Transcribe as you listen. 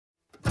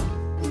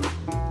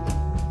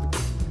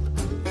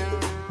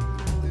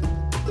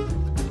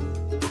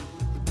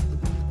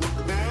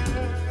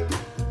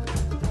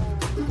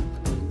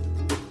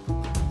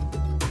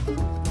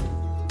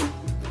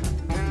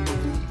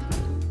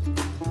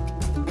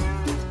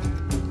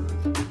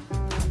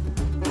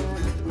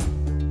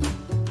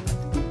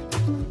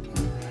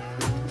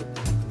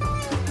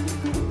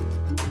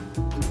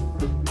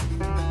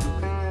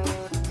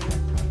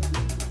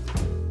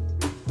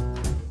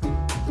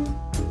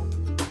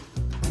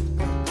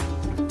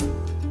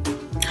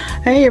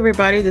Hey,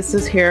 everybody, this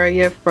is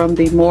Harriet from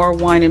the More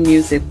Wine and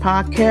Music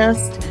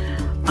podcast.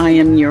 I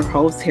am your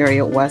host,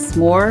 Harriet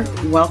Westmore.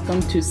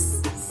 Welcome to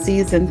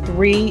season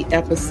 3,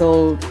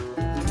 episode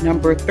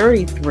number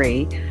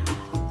 33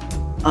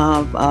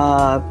 of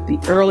the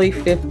early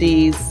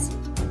 50s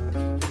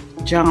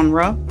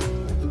genre.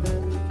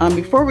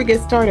 Before we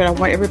get started, I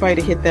want everybody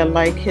to hit that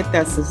like, hit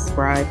that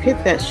subscribe,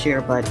 hit that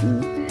share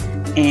button,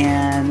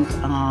 and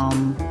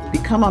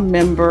become a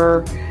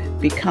member.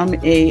 Become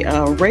a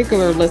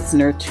regular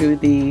listener to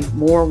the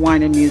More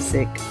Wine and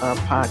Music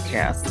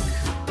podcast.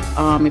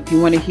 If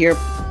you want to hear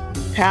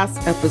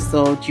past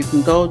episodes, you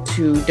can go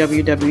to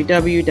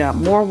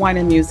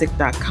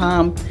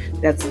www.morewineandmusic.com.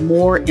 That's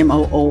more,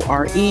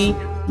 M-O-O-R-E,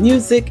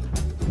 music,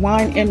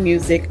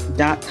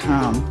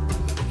 wineandmusic.com.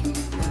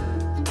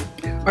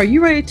 Are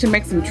you ready to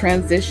make some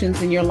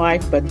transitions in your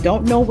life but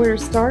don't know where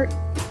to start?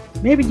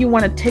 Maybe you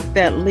want to take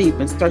that leap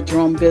and start your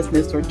own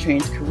business or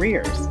change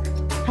careers.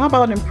 How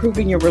about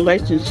improving your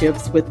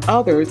relationships with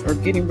others or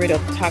getting rid of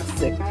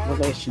toxic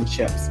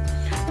relationships?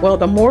 Well,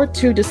 the More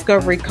to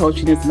Discovery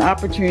Coaching is an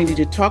opportunity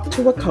to talk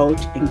to a coach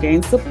and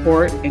gain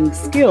support and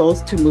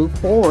skills to move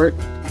forward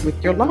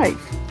with your life.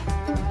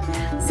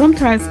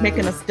 Sometimes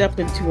making a step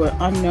into an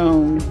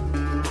unknown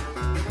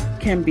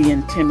can be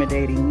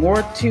intimidating.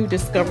 More to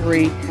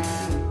Discovery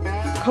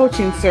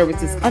Coaching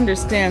Services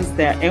understands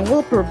that and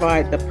will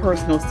provide the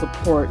personal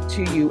support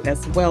to you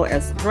as well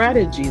as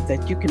strategies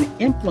that you can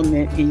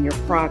implement in your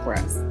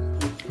progress.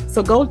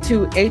 So go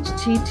to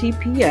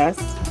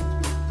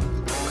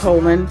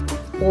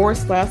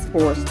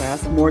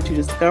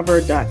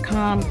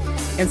https://moretodiscover.com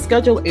and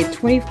schedule a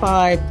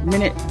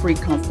 25-minute free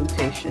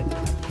consultation.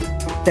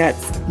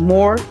 That's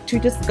more to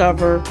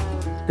discover,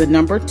 the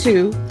number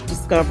 2,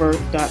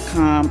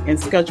 discover.com, and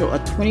schedule a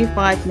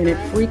 25-minute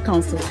free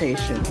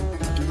consultation.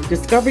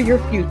 Discover your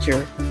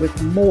future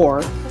with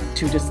More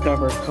to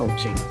Discover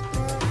Coaching.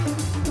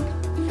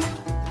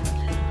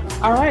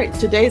 All right,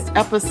 today's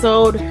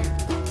episode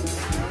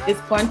is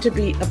going to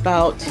be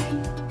about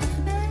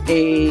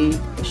a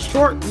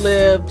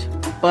short-lived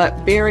but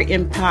very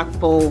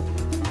impactful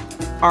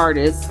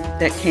artist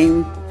that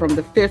came from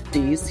the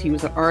 50s. He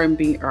was an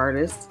R&B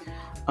artist,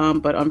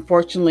 but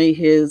unfortunately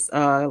his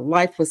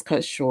life was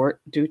cut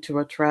short due to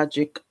a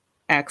tragic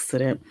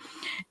accident.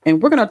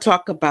 And we're going to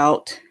talk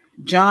about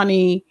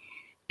Johnny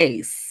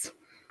Ace.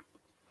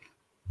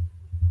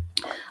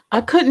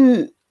 I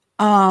didn't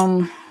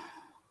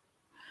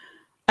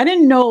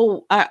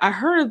know, I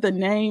heard of the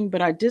name,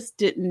 but I just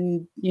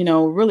didn't,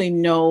 really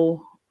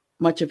know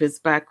much of his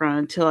background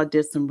until I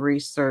did some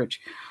research.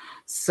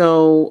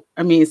 So,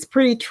 it's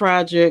pretty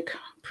tragic,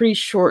 pretty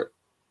short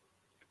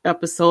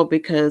episode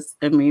because,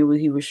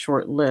 he was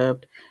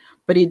short-lived,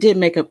 but he did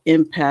make an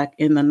impact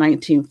in the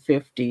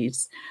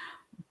 1950s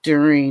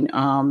during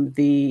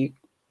the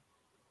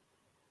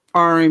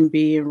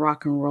R&B and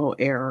rock and roll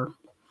era.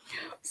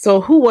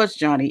 So who was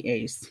Johnny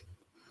Ace?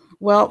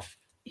 Well,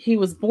 he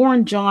was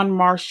born John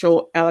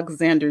Marshall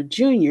Alexander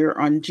Jr.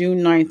 on June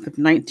 9th of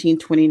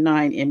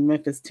 1929 in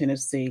Memphis,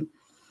 Tennessee.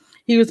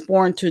 He was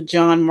born to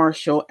John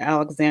Marshall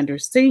Alexander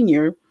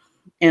Sr.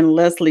 and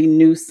Leslie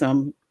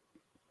Newsom.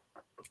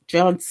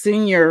 John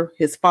Sr.,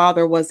 his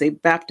father was a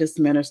Baptist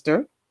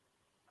minister,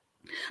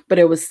 but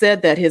it was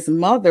said that his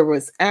mother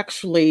was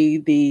actually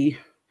the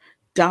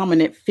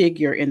dominant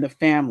figure in the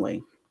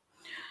family.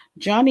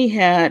 Johnny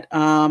had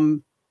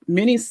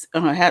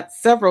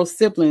several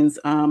siblings.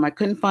 I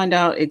couldn't find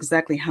out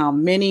exactly how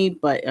many,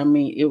 but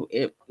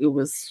it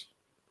was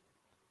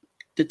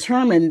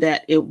determined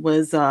that it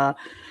was he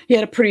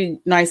had a pretty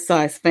nice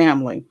sized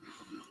family.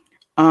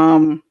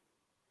 By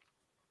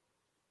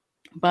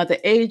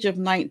the age of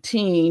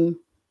 19,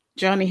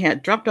 Johnny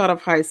had dropped out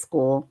of high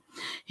school.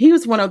 He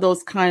was one of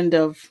those kind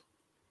of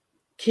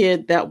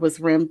kid that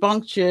was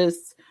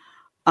rambunctious,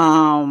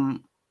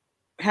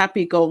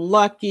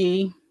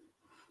 happy-go-lucky,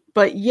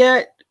 but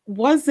yet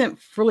wasn't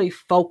really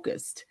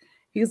focused.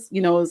 He's,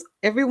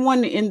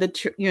 everyone in the,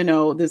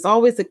 there's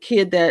always a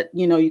kid that,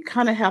 you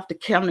kind of have to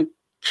kind of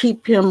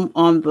keep him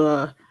on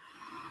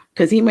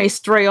because he may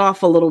stray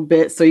off a little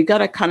bit. So you got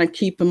to kind of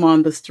keep him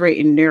on the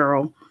straight and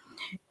narrow.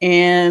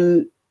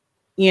 And,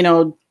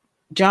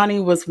 Johnny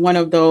was one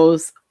of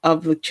those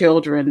of the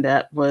children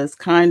that was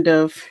kind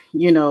of,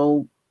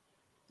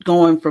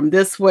 going from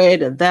this way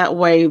to that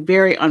way,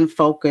 very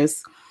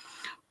unfocused.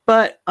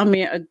 But,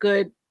 a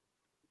good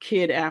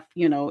kid after,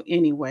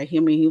 anyway. He,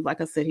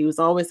 like I said, he was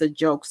always a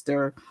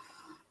jokester,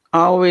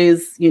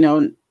 always,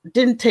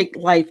 didn't take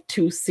life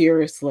too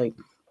seriously.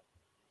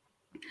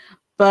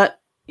 But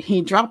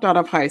he dropped out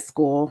of high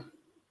school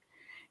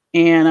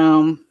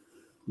and,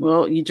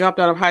 he dropped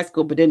out of high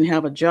school but didn't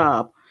have a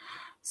job.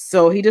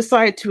 So he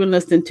decided to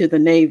enlist into the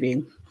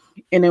Navy.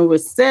 And it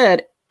was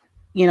said,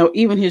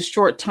 even his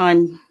short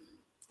time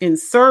in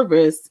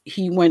service,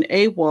 he went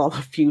AWOL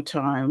a few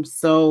times.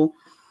 So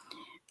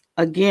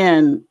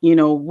again,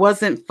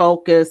 wasn't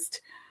focused,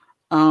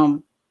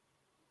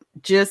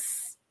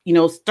 just,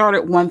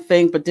 started one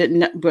thing, but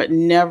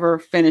never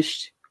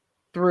finished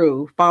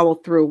follow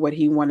through what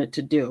he wanted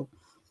to do.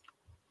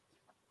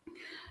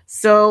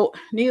 So,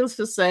 needless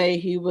to say,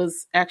 he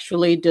was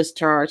actually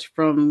discharged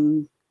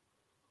from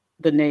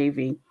the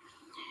Navy,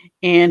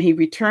 and he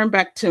returned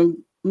back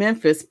to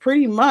Memphis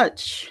pretty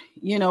much,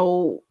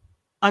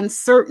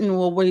 uncertain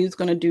what he was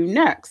going to do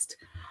next.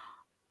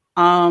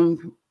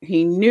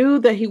 He knew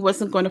that he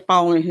wasn't going to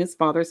follow in his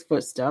father's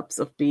footsteps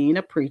of being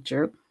a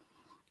preacher.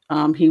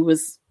 He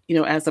was,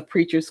 as a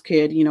preacher's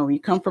kid, you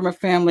come from a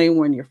family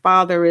when your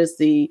father is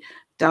the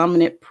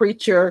dominant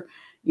preacher,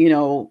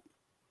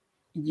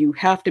 you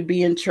have to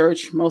be in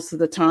church most of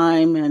the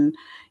time. And,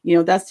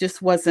 that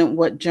just wasn't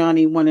what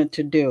Johnny wanted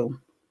to do.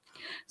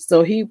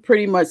 So he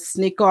pretty much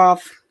sneak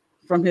off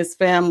from his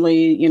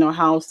family,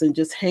 house and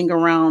just hang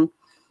around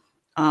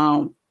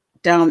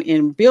down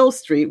in Beale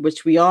Street,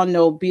 which we all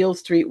know Beale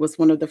Street was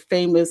one of the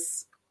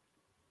famous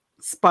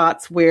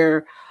spots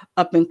where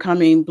up and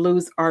coming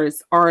blues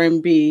artists,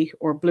 R&B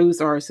or blues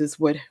artists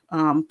would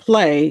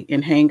play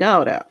and hang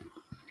out at.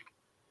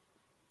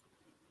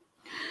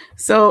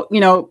 So,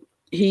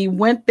 he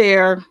went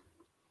there,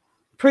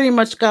 pretty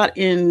much got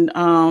in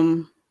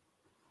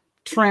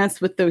trance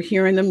with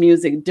hearing the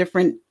music,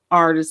 different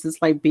artists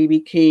like B.B.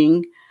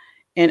 King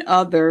and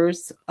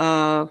others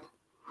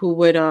who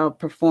would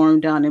perform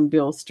down in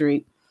Beale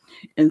Street.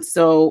 And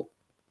so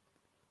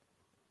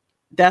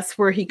that's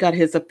where he got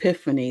his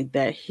epiphany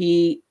that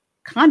he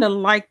kind of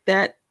liked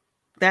that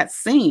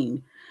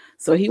scene.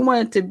 So he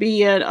wanted to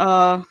be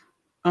a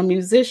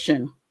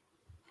musician.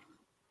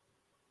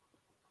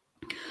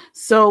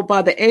 So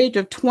by the age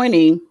of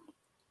 20,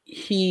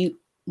 he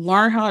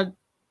learned how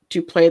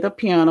to play the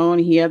piano,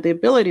 and he had the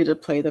ability to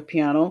play the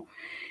piano.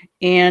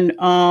 And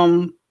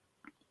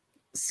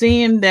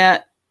seeing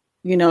that,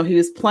 he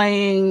was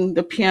playing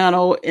the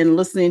piano and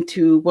listening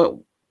to what,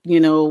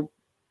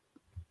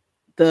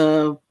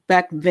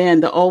 back then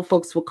the old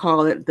folks would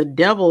call it the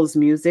devil's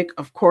music.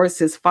 Of course,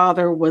 his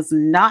father was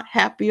not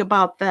happy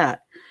about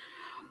that.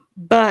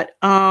 But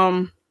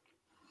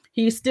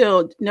he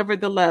still,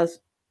 nevertheless,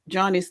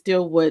 Johnny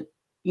still would,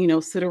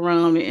 sit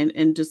around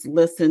and just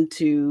listen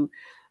to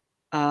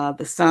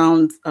the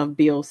sounds of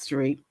Beale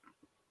Street.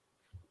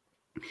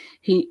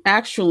 He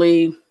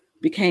actually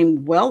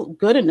became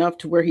good enough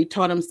to where he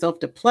taught himself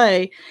to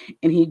play,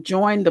 and he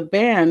joined the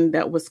band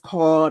that was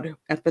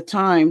at the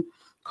time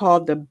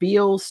called the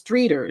Beale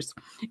Streeters.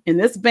 And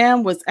this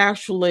band was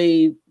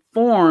actually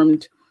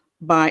formed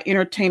by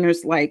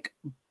entertainers like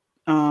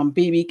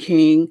B.B.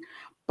 King,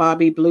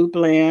 Bobby Blue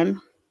Bland,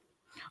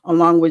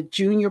 along with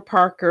Junior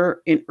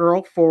Parker and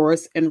Earl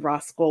Forrest and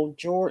Roscoe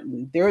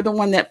Jordan. They're the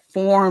one that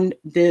formed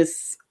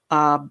this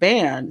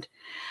band,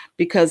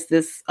 because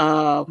this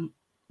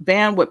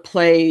band would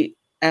play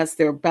as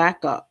their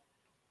backup.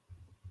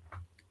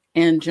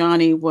 And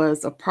Johnny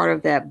was a part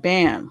of that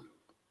band.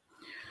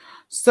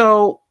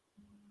 So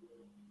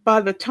by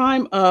the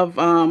time of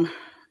the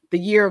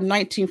year of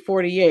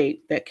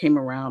 1948 that came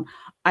around,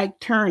 Ike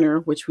Turner,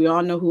 which we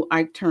all know who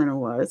Ike Turner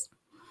was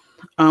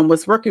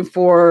working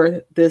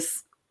for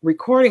this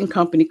recording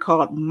company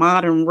called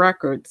Modern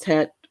Records.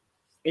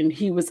 And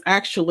he was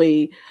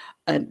actually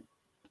a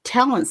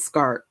talent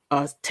scout.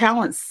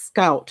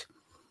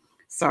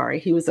 Sorry,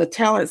 he was a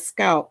talent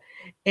scout.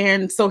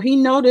 And so he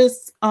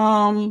noticed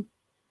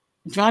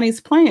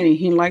Johnny's playing, and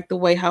he liked the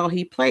way how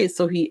he played.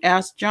 So he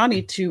asked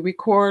Johnny to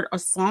record a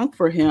song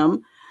for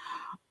him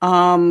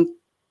because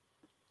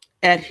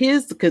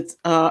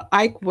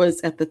Ike was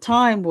at the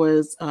time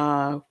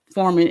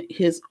forming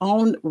his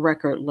own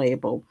record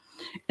label.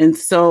 And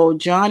so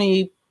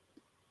Johnny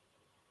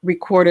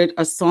recorded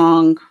a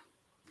song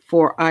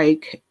for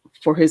Ike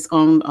for his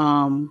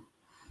own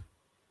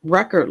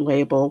record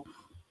label.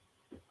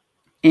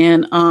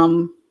 And,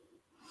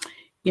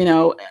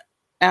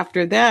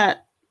 after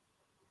that,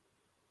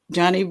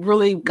 Johnny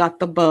really got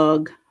the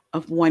bug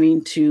of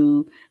wanting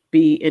to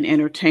be an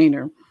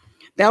entertainer.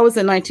 That was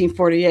in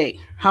 1948.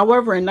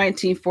 However, in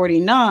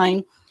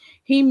 1949,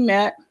 he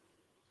met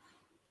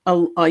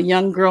a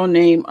young girl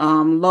named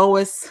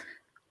Lois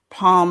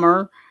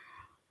Palmer.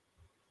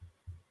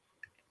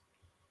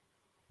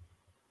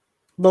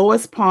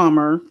 Lois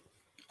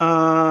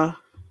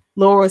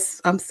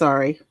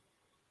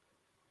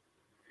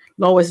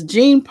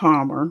Jean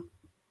Palmer.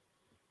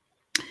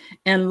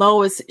 And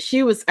Lois,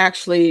 she was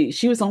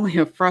only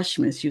a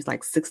freshman. She was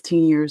like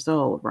 16 years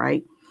old,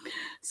 right?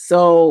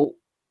 So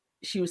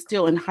she was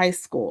still in high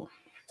school.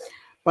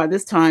 By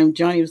this time,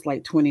 Johnny was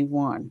like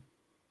 21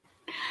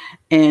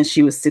 and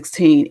she was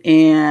 16,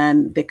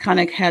 and they kind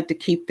of had to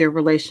keep their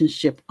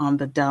relationship on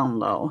the down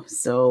low.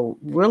 So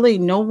really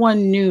no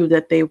one knew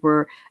that they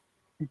were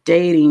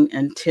dating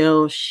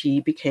until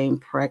she became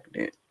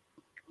pregnant.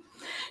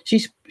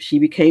 She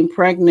became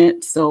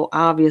pregnant. So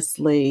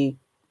obviously,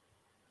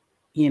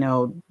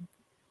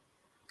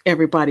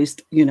 everybody's,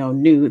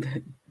 knew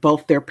that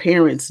both their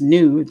parents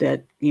knew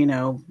that,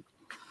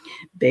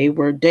 they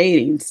were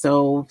dating.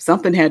 So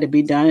something had to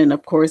be done. And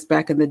of course,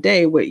 back in the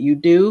day, what you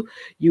do,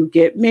 you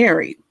get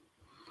married.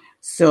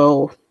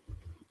 So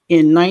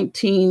in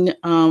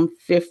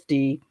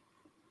 1950,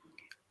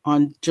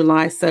 on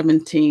July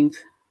 17th,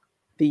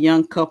 the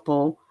young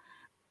couple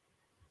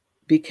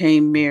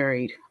became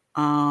married.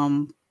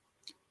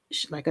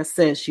 Like I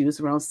said, she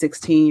was around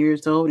 16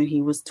 years old and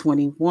he was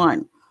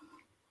 21.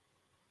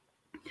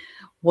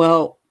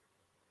 Well,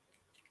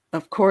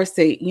 of course,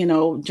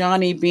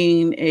 Johnny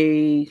being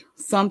a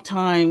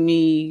sometime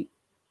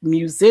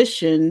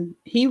musician,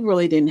 he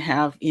really didn't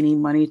have any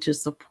money to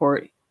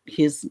support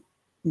his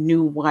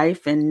new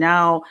wife, and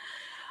now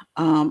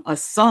a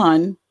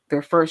son,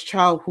 their first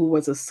child, who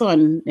was a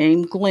son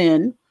named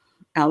Glenn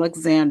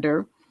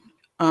Alexander.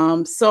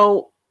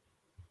 So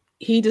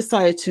he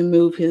decided to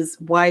move his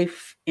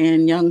wife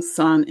and young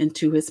son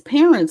into his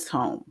parents'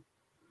 home.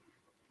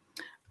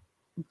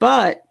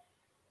 But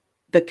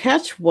the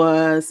catch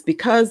was,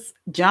 because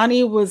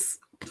Johnny was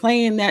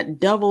playing that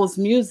devil's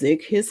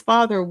music, his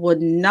father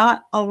would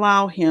not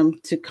allow him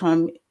to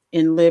come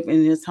and live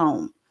in his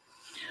home.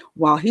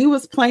 While he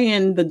was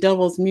playing the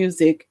devil's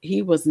music,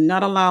 he was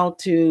not allowed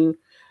to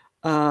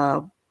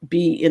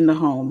be in the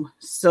home.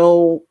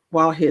 So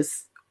while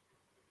his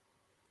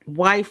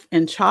wife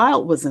and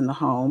child was in the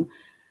home,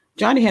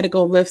 Johnny had to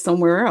go live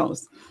somewhere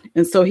else.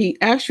 And so he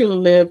actually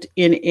lived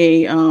in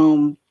a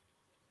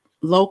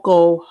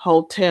local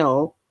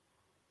hotel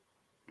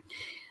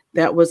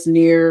that was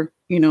near,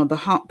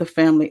 the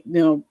family,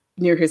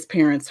 near his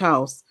parents'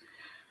 house.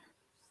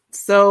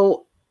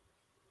 So,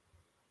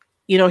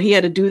 he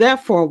had to do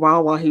that for a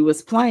while he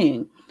was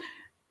playing.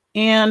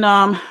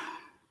 And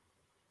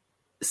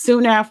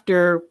soon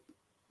after,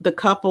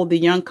 the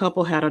young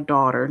couple had a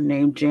daughter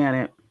named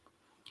Janet.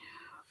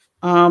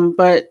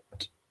 But,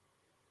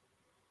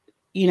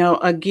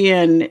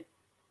 again,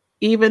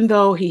 even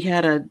though he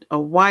had a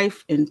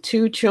wife and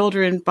two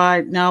children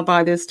by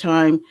this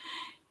time,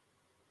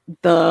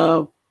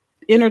 the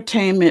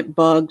entertainment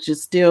bug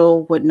just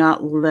still would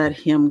not let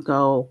him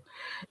go.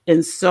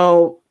 And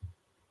so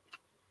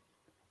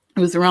it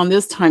was around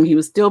this time he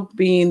was still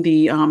being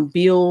the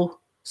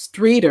Beale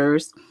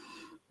Streeters,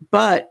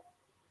 but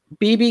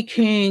B.B.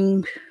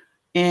 King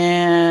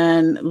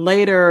and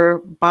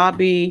later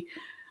Bobby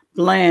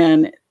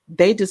Bland,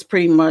 they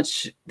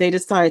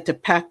decided to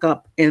pack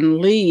up and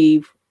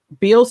leave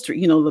Beale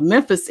Street, the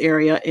Memphis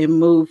area, and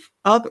move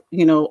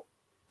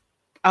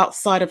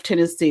outside of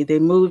Tennessee. They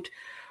moved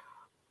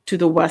to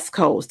the West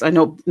Coast. I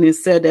know it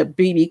said that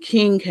B.B.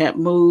 King had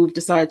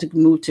decided to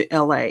move to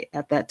LA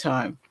at that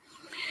time.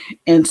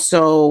 And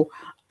so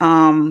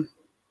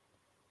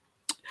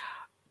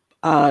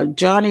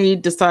Johnny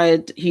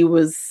decided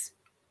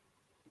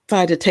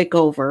to take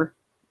over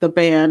the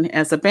band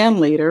as a band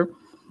leader.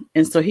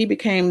 And so he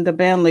became the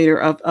band leader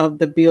of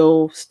the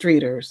Beale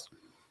Streeters.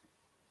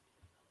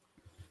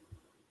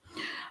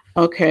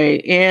 Okay.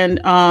 And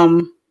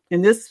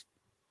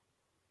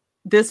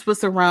this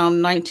was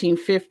around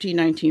 1950,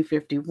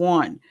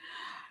 1951.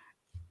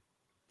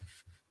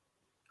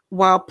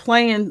 While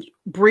playing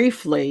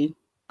briefly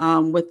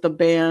with the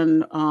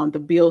band, the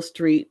Beale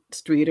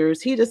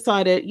Streeters, he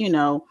decided,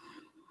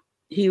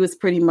 he was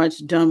pretty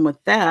much done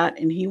with that,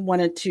 and he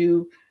wanted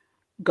to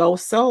go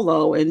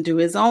solo and do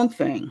his own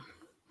thing.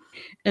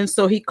 And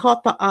so he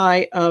caught the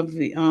eye of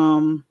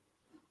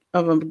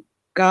a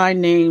guy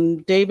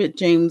named David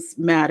James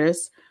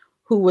Mattis,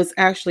 who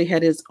actually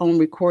had his own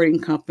recording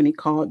company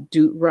called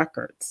Duke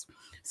Records.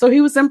 So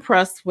he was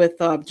impressed with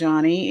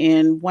Johnny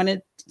and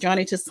wanted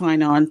Johnny to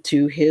sign on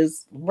to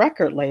his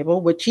record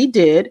label, which he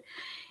did.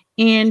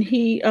 And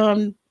he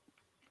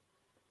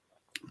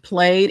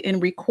played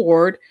and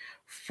recorded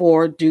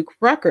for Duke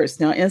Records.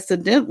 Now,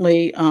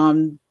 incidentally,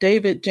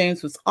 David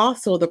James was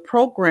also the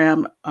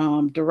program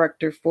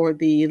director for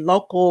the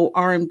local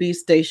R&B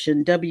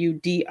station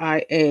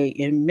WDIA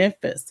in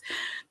Memphis.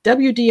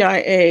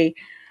 WDIA,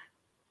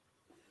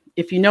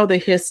 if you know the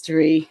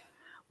history,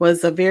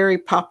 was a very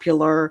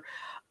popular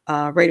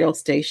radio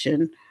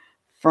station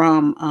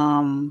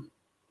from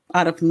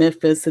out of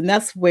Memphis, and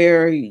that's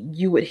where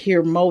you would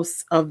hear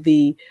most of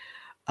the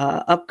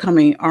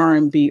upcoming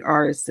R&B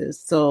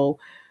artists. So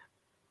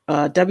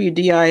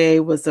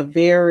WDIA was a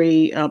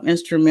very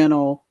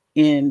instrumental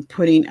in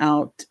putting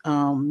out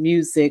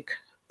music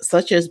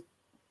such as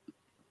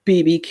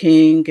B.B.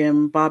 King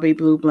and Bobby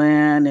Blue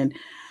Bland and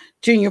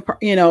Junior,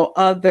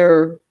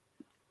 other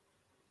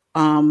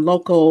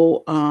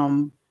local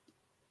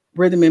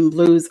rhythm and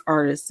blues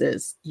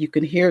artists. You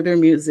can hear their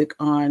music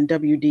on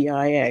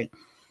WDIA.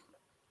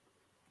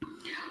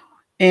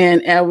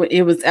 And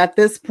it was at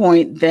this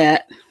point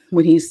that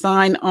when he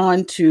signed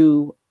on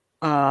to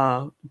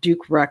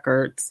Duke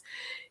Records,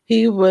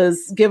 he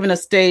was given a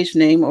stage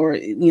name, or,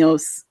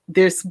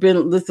 there's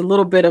a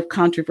little bit of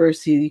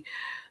controversy.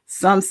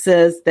 Some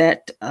says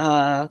that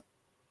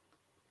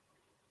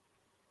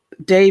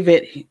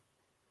David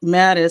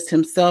Mattis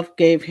himself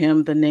gave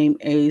him the name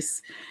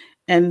Ace.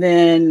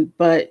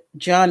 But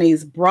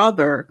Johnny's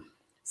brother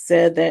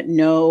said that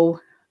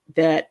no,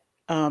 that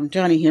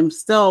Johnny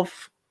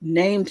himself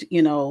named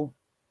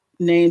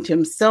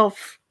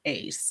himself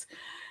Ace.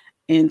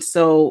 And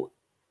so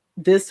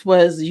this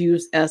was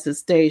used as his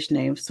stage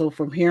name. So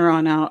from here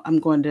on out, I'm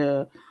going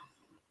to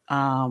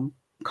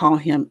call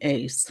him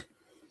Ace.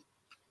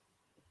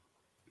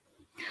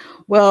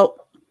 Well,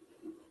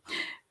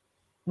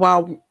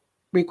 while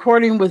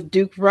recording with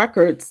Duke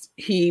Records,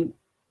 he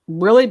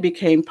really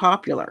became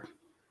popular.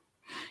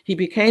 He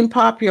became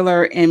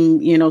popular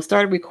and,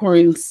 started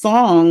recording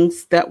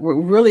songs that were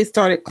really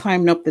started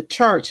climbing up the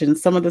charts. And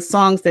some of the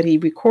songs that he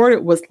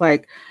recorded was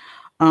like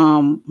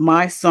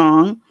My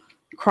Song,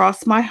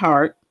 Cross My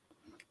Heart,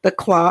 The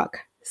Clock,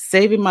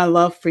 Saving My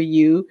Love for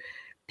You,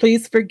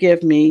 Please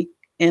Forgive Me,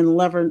 and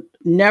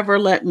Never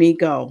Let Me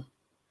Go.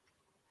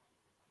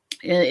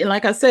 And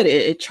like I said,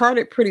 it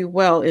charted pretty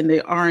well in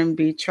the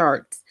R&B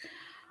charts.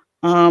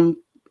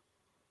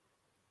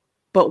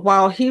 But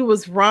while he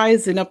was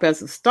rising up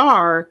as a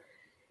star,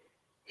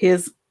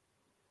 his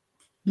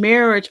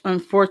marriage,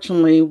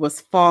 unfortunately, was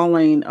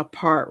falling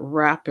apart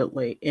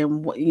rapidly.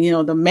 And,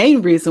 the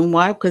main reason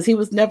why, because he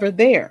was never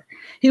there.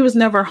 He was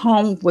never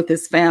home with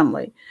his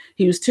family.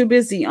 He was too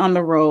busy on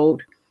the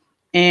road.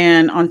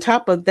 And on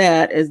top of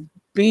that, as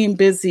being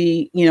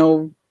busy,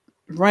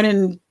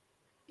 running,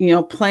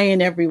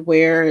 playing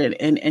everywhere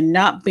and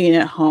not being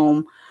at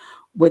home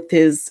with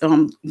his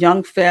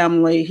young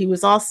family, he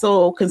was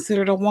also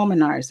considered a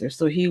womanizer.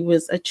 So he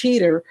was a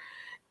cheater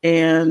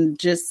and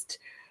just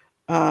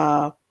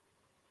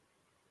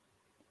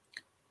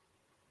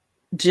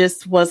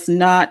was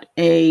not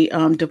a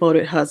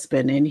devoted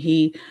husband. And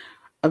he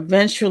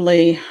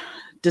eventually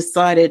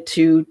decided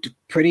to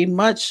pretty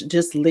much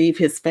just leave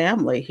his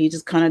family. He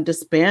just kind of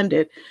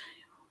disbanded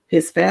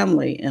his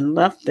family and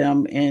left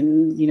them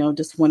and,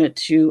 just wanted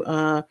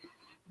to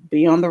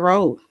be on the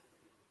road.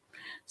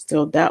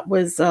 So that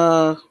was,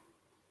 that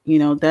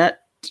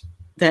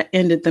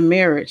ended the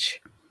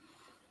marriage.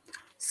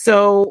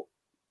 So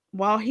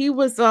while he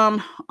was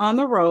on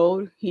the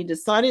road, he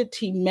decided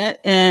he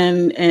met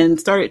and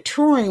started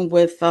touring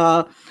with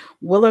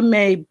Willa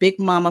Mae Big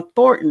Mama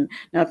Thornton.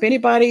 Now, if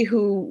anybody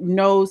who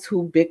knows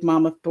who Big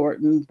Mama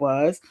Thornton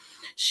was,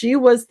 she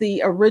was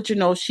the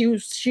original.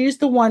 She's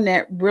the one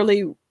that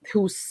really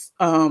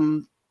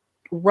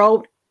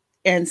wrote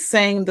and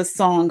sang the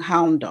song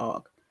Hound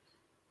Dog.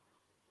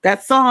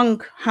 That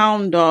song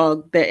Hound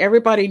Dog that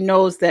everybody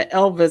knows that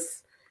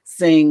Elvis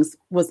sings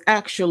was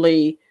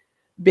actually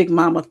Big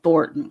Mama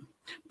Thornton.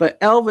 But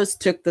Elvis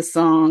took the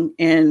song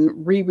and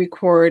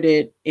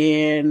re-recorded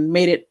and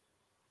made it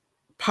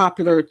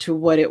popular to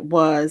what it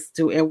was,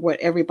 to what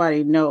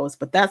everybody knows.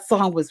 But that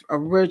song was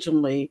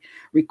originally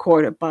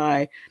recorded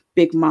by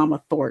Big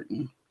Mama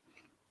Thornton.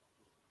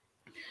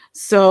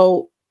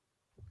 So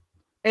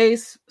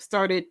Ace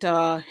started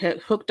had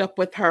hooked up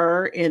with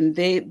her, and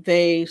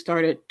they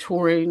started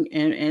touring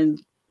and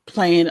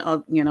playing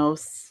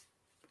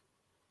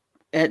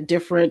at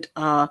different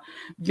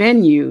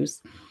venues.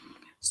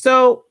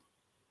 So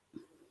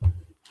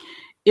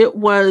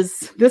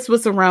this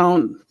was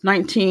around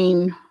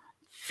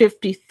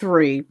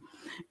 1953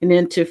 and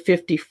into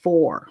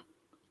 54.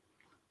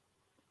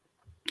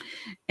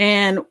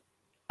 And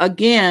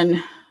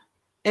again,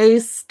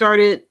 Ace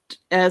started,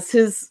 as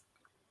his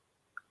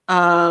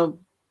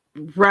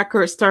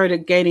record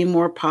started gaining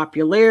more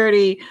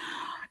popularity,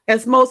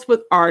 as most with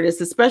artists,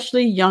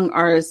 especially young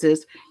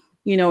artists,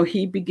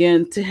 he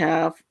began to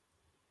have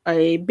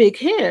a big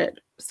head,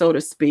 so to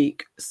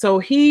speak. So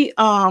he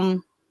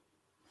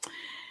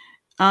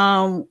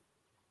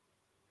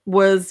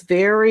was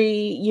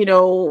very,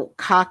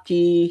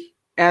 cocky,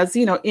 as,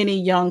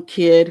 any young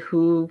kid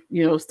who,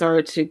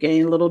 started to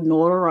gain a little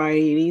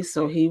notoriety.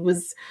 So he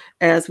was,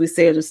 as we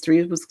say in the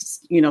street, was,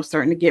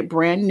 starting to get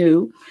brand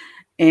new.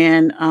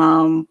 And,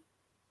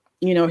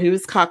 he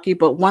was cocky.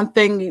 But one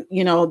thing,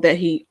 that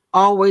he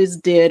always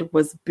did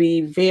was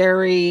be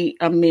very,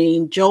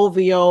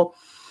 jovial.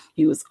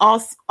 He was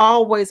also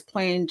always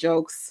playing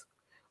jokes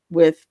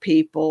with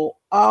people,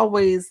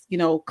 always,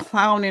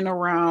 clowning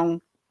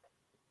around,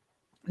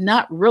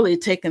 not really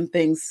taking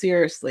things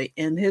seriously.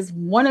 And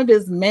one of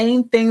his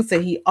main things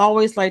that he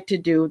always liked to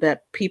do,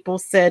 that people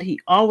said he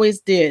always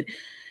did,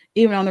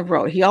 even on the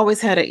road, he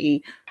always had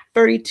a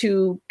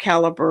 32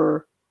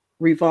 caliber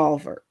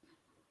revolver.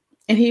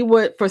 And he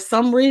would, for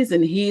some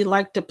reason, he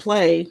liked to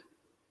play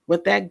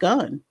with that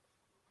gun.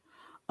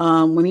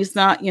 When he's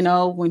not,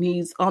 when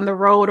he's on the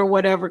road or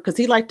whatever, because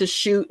he liked to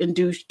shoot and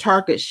do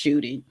target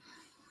shooting.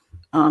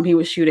 He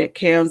would shoot at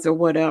cans or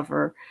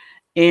whatever.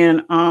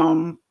 And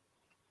I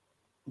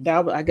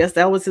guess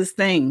that was his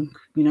thing.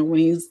 When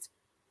he's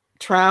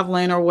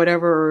traveling or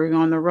whatever, or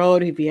on the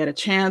road, if he had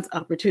a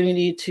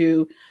opportunity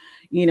to,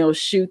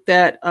 shoot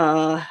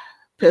that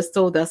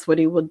pistol, that's what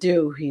he would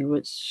do. He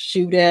would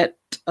shoot at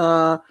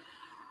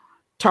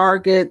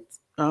targets,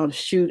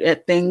 shoot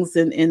at things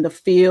in the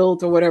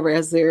field or whatever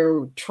as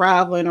they're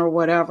traveling or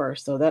whatever.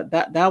 So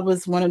that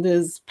was one of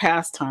his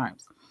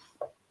pastimes.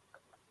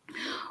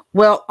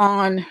 Well,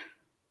 on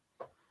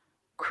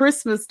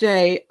Christmas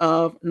Day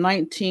of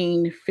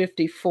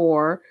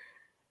 1954,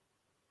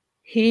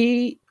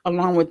 he,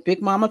 along with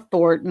Big Mama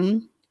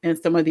Thornton and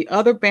some of the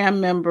other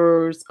band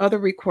members, other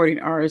recording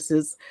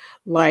artists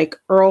like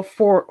Earl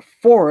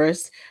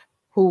Forrest,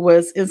 who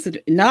was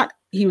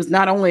he was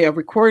not only a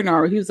recording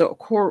artist, he was a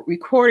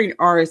recording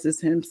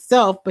artist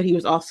himself, but he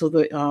was also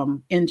the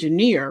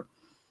engineer.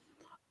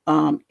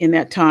 in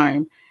that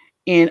time.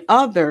 And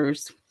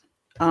others,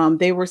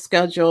 they were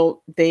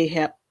scheduled.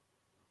 They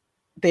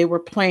were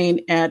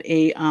playing at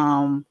a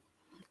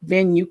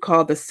venue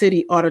called the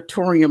City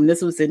Auditorium.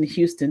 This was in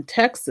Houston,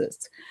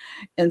 Texas.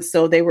 And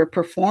so they were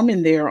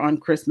performing there on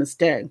Christmas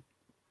Day.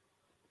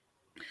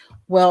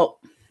 Well,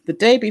 the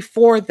day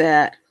before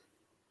that,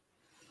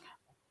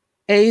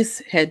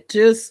 Ace had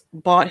just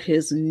bought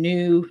his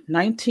new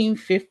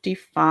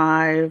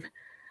 1955,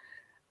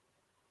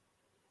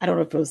 I don't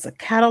know if it was a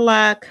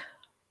Cadillac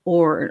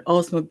or an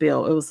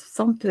Oldsmobile. It was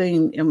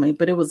something, I mean,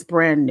 but it was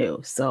brand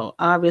new. So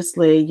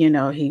obviously,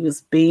 he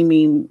was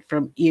beaming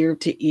from ear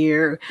to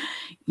ear,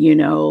 you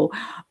know,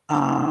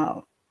 uh,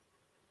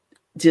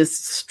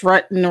 just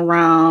strutting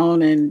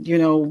around and,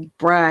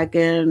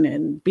 bragging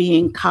and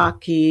being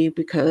cocky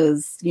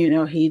because,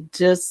 he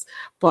just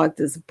bought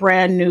this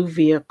brand new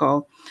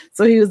vehicle.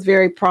 So he was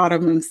very proud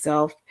of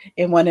himself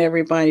and wanted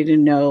everybody to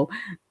know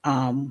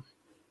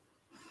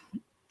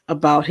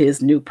about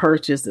his new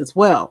purchase as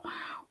well.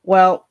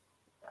 Well,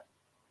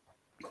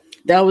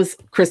 that was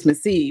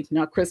Christmas Eve.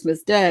 Now,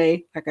 Christmas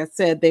Day, like I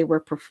said, they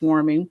were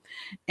performing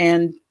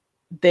and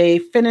they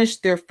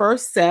finished their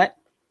first set.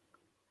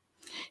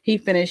 He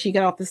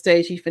got off the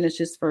stage, he finished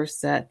his first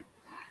set.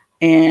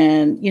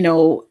 And,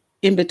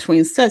 in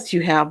between sets,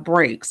 you have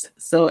breaks.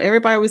 So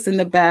everybody was in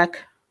the back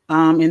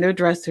in their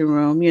dressing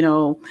room,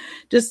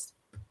 just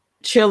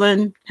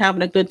chilling,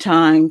 having a good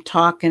time,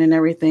 talking and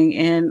everything.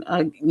 And,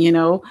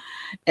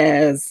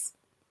 as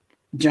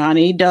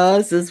Johnny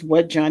does is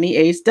what Johnny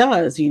Ace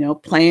does,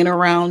 playing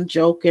around,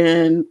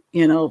 joking,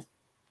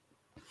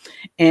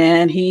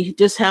 and he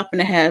just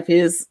happened to have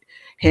his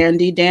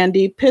handy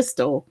dandy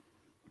pistol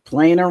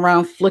playing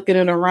around, flicking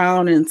it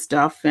around and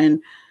stuff.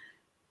 And,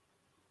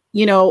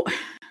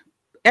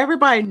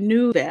 everybody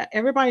knew that.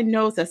 Everybody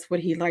knows that's what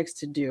he likes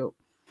to do.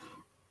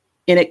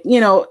 And it,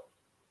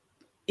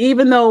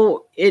 even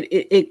though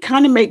it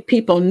kind of make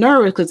people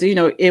nervous because,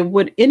 it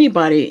would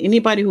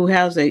anybody who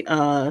has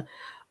a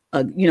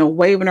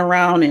waving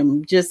around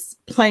and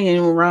just playing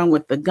around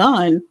with the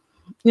gun,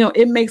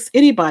 it makes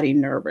anybody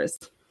nervous.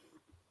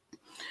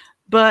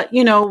 But,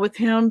 with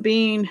him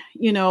being,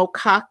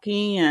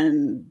 cocky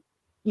and,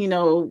 he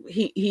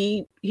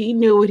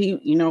knew what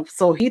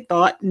so he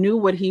knew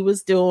what he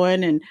was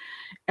doing and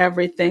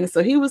everything.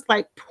 So he was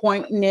like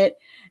pointing it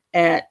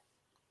at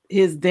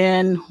his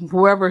then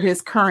whoever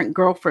his current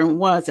girlfriend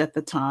was at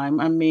the time.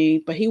 I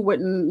mean, but he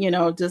wouldn't,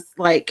 just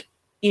like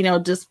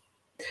it's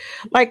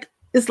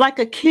like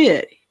a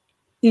kid.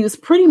 He was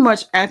pretty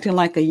much acting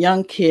like a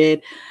young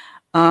kid,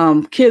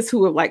 kids who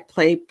would like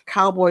play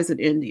cowboys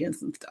and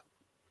Indians and stuff.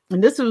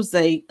 And this was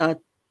a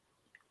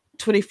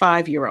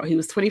 25-year-old. He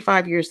was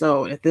 25 years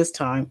old at this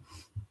time.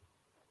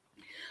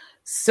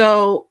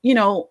 So,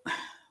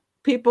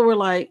 people were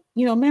like,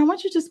 man, why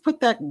don't you just put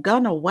that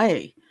gun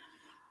away?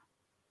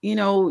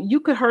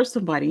 You could hurt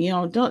somebody,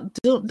 don't,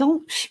 why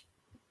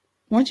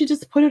don't you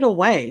just put it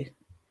away?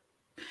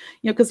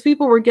 Because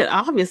people were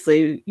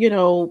obviously,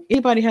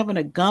 anybody having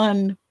a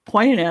gun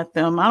pointed at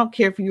them, I don't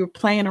care if you were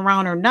playing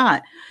around or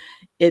not.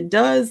 It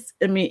does,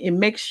 it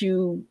makes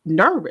you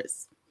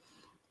nervous.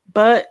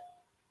 But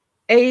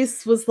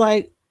Ace was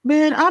like,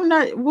 man, I'm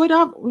not,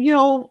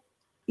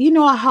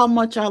 how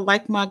much I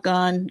like my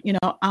gun.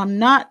 I'm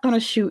not going to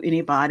shoot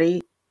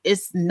anybody.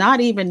 It's not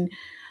even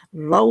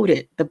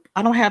loaded.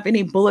 I don't have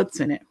any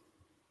bullets in it.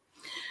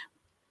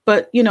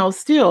 But,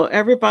 still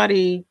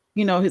everybody,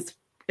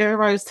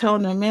 everybody was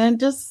telling him, man,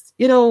 just,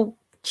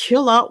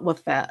 chill out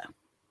with that.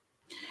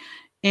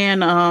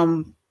 And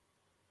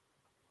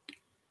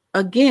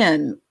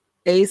again,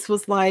 Ace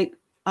was like,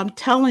 I'm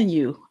telling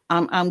you,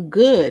 I'm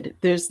good.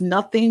 There's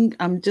nothing.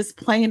 I'm just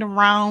playing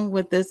around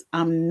with this.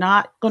 I'm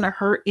not going to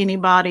hurt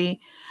anybody.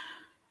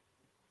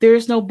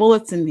 There's no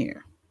bullets in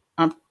here.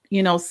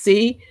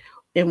 See?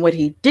 And what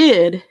he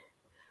did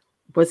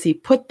was he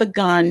put the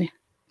gun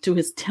to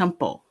his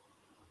temple,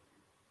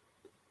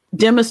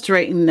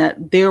 demonstrating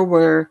that there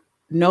were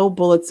no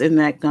bullets in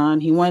that gun.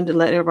 He wanted to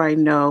let everybody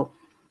know.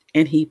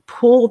 And he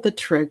pulled the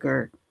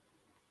trigger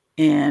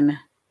and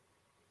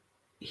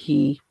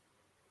the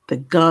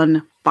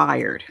gun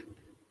fired.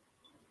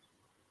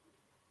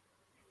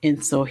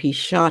 And so he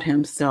shot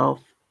himself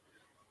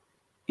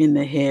in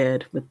the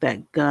head with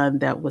that gun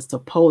that was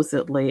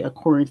supposedly,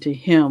 according to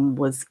him,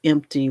 was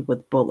empty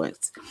with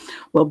bullets.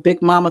 Well,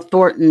 Big Mama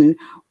Thornton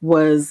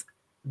was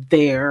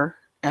there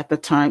at the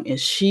time and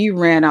she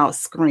ran out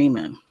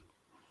screaming.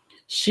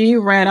 She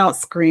ran out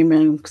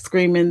screaming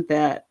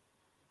that,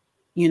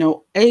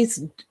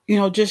 Ace,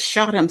 just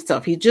shot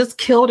himself. He just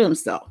killed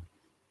himself.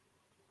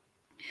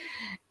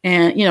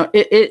 And,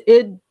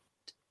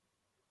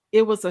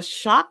 it was a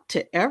shock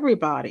to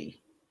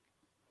everybody.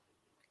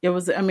 It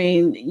was,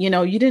 you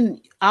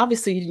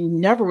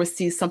never would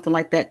see something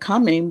like that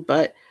coming.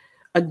 But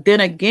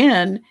then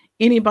again,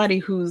 anybody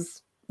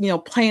who's,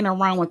 playing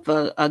around with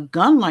a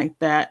gun like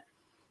that,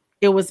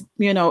 it was,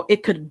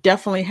 it could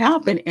definitely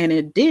happen. And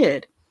it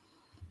did.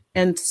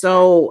 And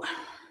so,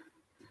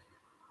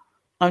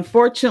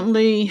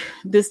 unfortunately,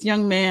 this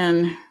young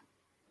man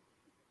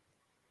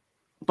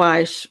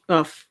by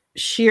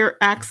sheer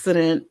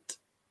accident,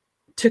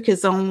 took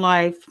his own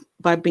life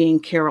by being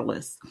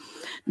careless.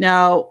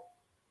 Now,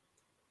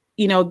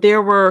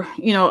 there were,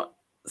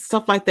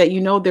 stuff like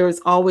that. There's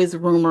always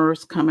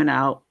rumors coming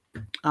out.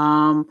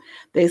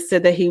 They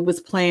said that he was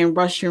playing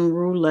Russian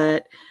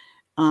roulette.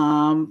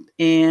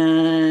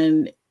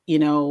 And,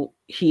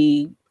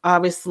 he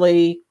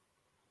obviously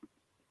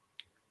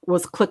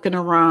was clicking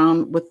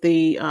around with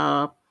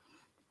the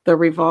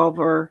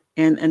revolver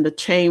and the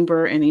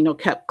chamber, and,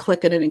 kept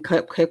clicking it and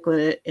kept clicking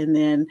it. And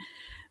then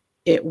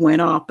it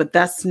went off. But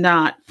that's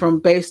not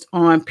based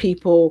on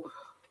people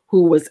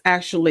who was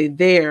actually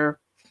there.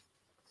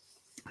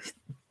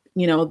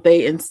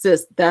 They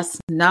insist that's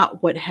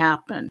not what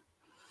happened.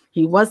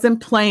 He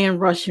wasn't playing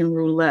Russian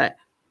roulette.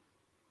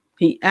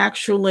 He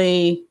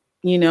actually,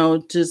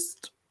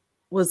 just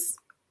was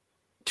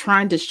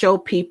trying to show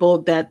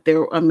people that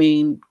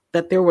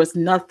there was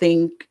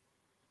nothing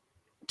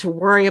to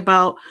worry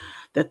about,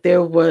 that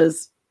there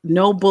was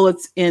no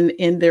bullets in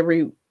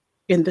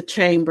the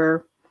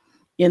chamber,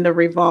 in the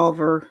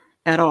revolver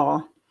at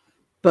all.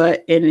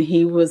 But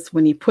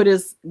when he put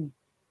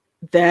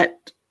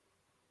that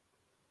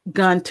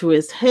gun to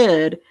his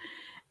head,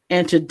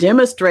 and to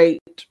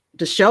demonstrate,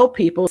 to show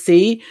people,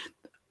 see,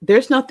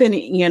 there's nothing,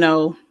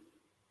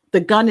 the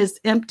gun is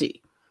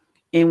empty.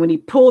 And when he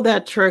pulled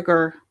that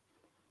trigger,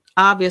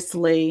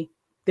 obviously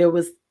there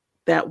was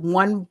that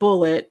one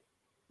bullet,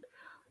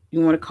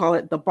 you want to call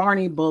it the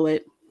Barney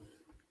bullet,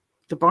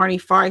 the Barney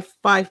five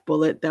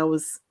bullet that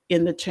was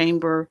in the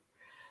chamber.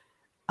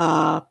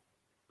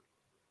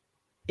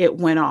 It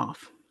went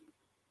off,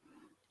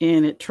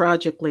 and it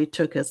tragically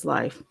took his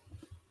life.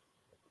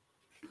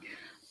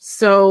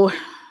 So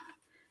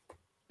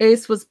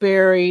Ace was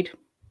buried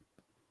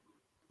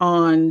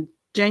on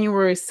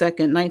January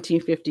 2nd,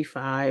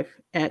 1955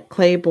 at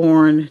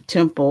Claiborne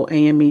Temple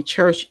AME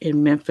Church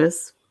in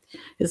Memphis.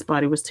 His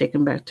body was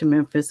taken back to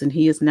Memphis, and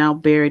he is now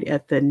buried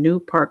at the New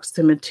Park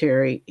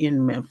Cemetery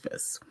in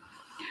Memphis.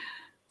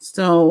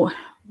 So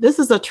this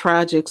is a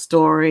tragic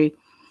story.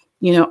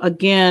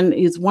 Again,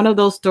 it's one of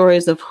those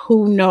stories of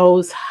who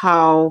knows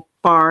how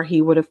far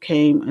he would have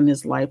came in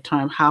his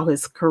lifetime, how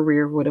his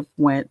career would have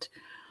went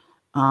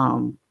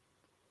in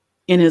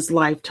his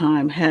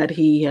lifetime had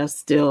he has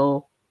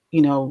still,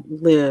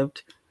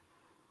 lived.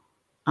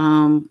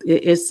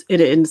 It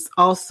is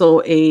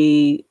also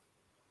a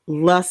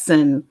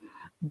lesson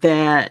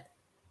that,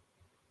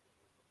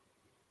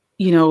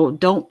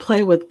 don't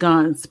play with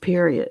guns,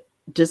 period.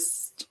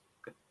 Just,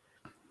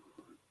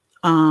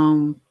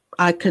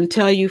 I can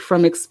tell you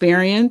from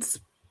experience,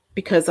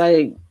 because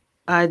I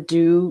am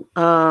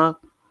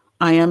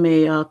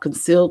a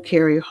concealed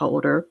carry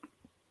holder,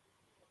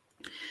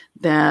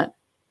 that,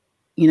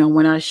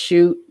 when I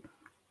shoot,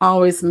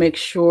 always make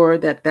sure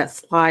that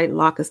slide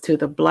lock is to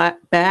the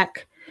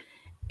back,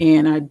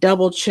 and I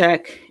double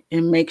check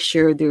and make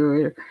sure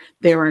there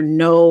are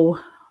no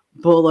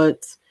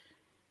bullets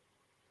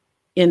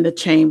in the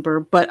chamber.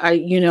 But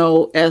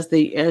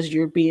as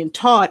you're being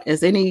taught,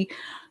 as any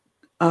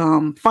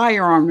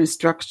firearm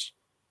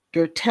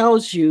instructor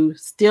tells you,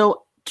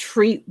 still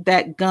treat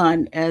that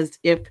gun as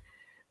if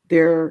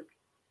there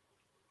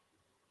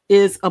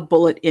is a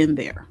bullet in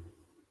there.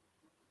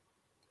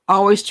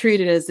 Always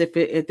treat it as if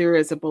there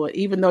is a bullet,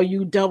 even though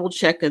you double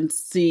check and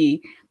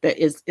see that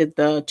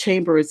the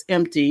chamber is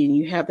empty and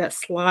you have that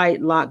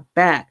slide lock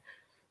back.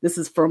 This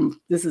is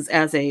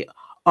as a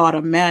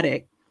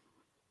automatic.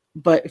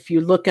 But if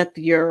you look at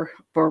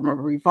from a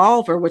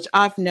revolver, which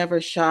I've never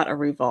shot a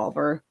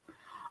revolver,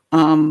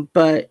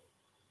 but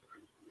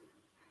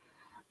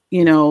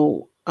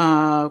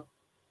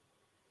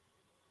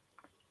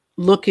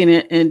looking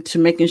at into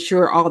making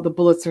sure all the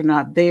bullets are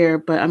not there,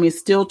 but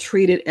still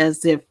treat it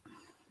as if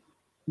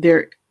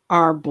there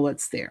are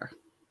bullets there.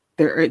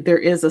 There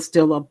is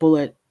still a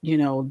bullet,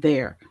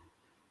 there.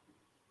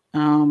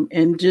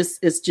 And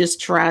it's just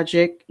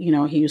tragic.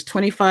 He was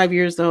 25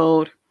 years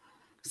old,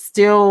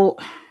 still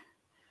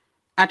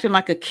acting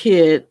like a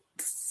kid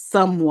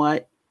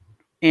somewhat,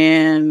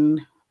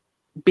 and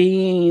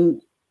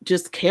being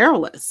just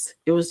careless.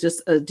 It was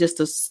just a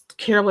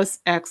careless,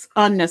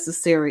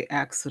 unnecessary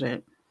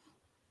accident.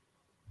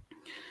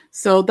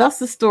 So that's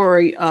the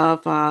story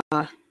of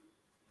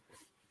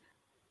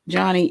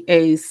Johnny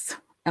Ace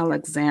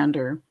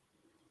Alexander.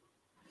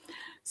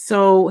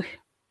 So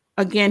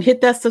again, hit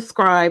that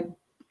subscribe,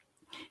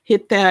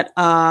 hit that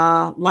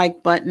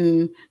like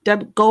button,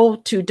 go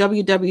to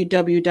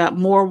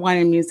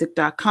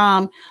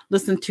www.morewineandmusic.com,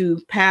 listen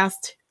to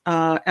past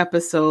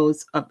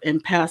episodes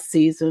in past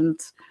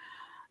seasons,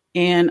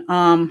 and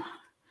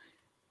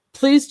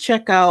please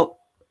check out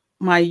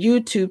my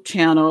YouTube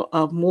channel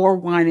of More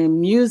Wine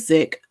and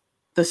Music,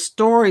 the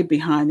story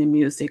behind the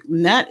music.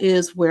 And that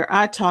is where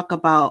I talk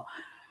about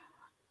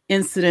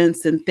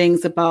incidents and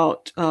things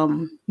about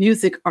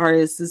music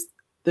artists,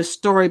 the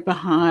story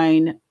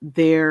behind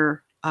the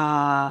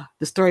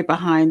story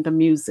behind the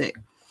music.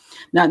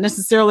 Not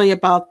necessarily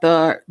about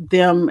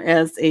them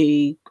as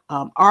a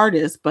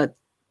artist, but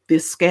the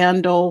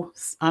scandal,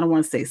 I don't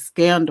want to say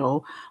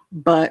scandal,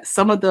 But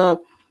some of the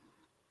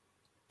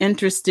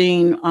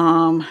interesting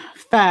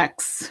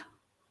facts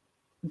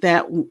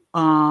that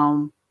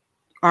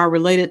are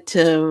related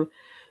to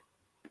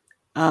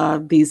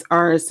these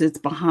artists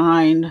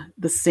behind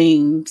the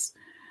scenes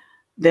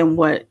than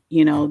what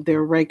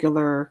their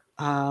regular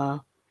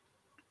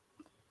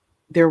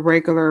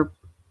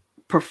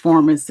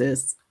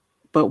performances,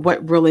 but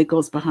what really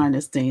goes behind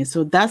the scenes.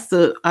 So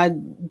I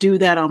do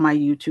that on my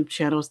YouTube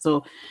channel.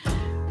 So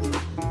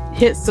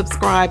hit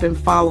subscribe and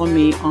follow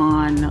me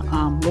on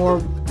More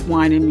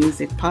Wine and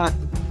Music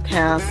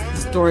podcast,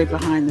 Story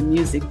Behind the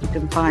Music. You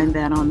can find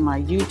that on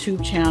my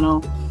YouTube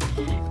channel,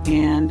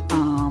 and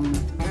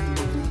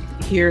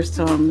here's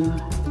some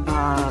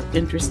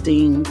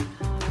interesting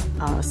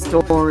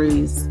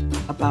stories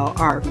about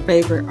our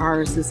favorite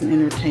artists and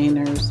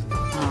entertainers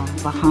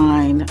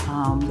behind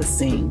the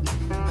scenes.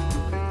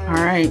 All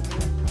right.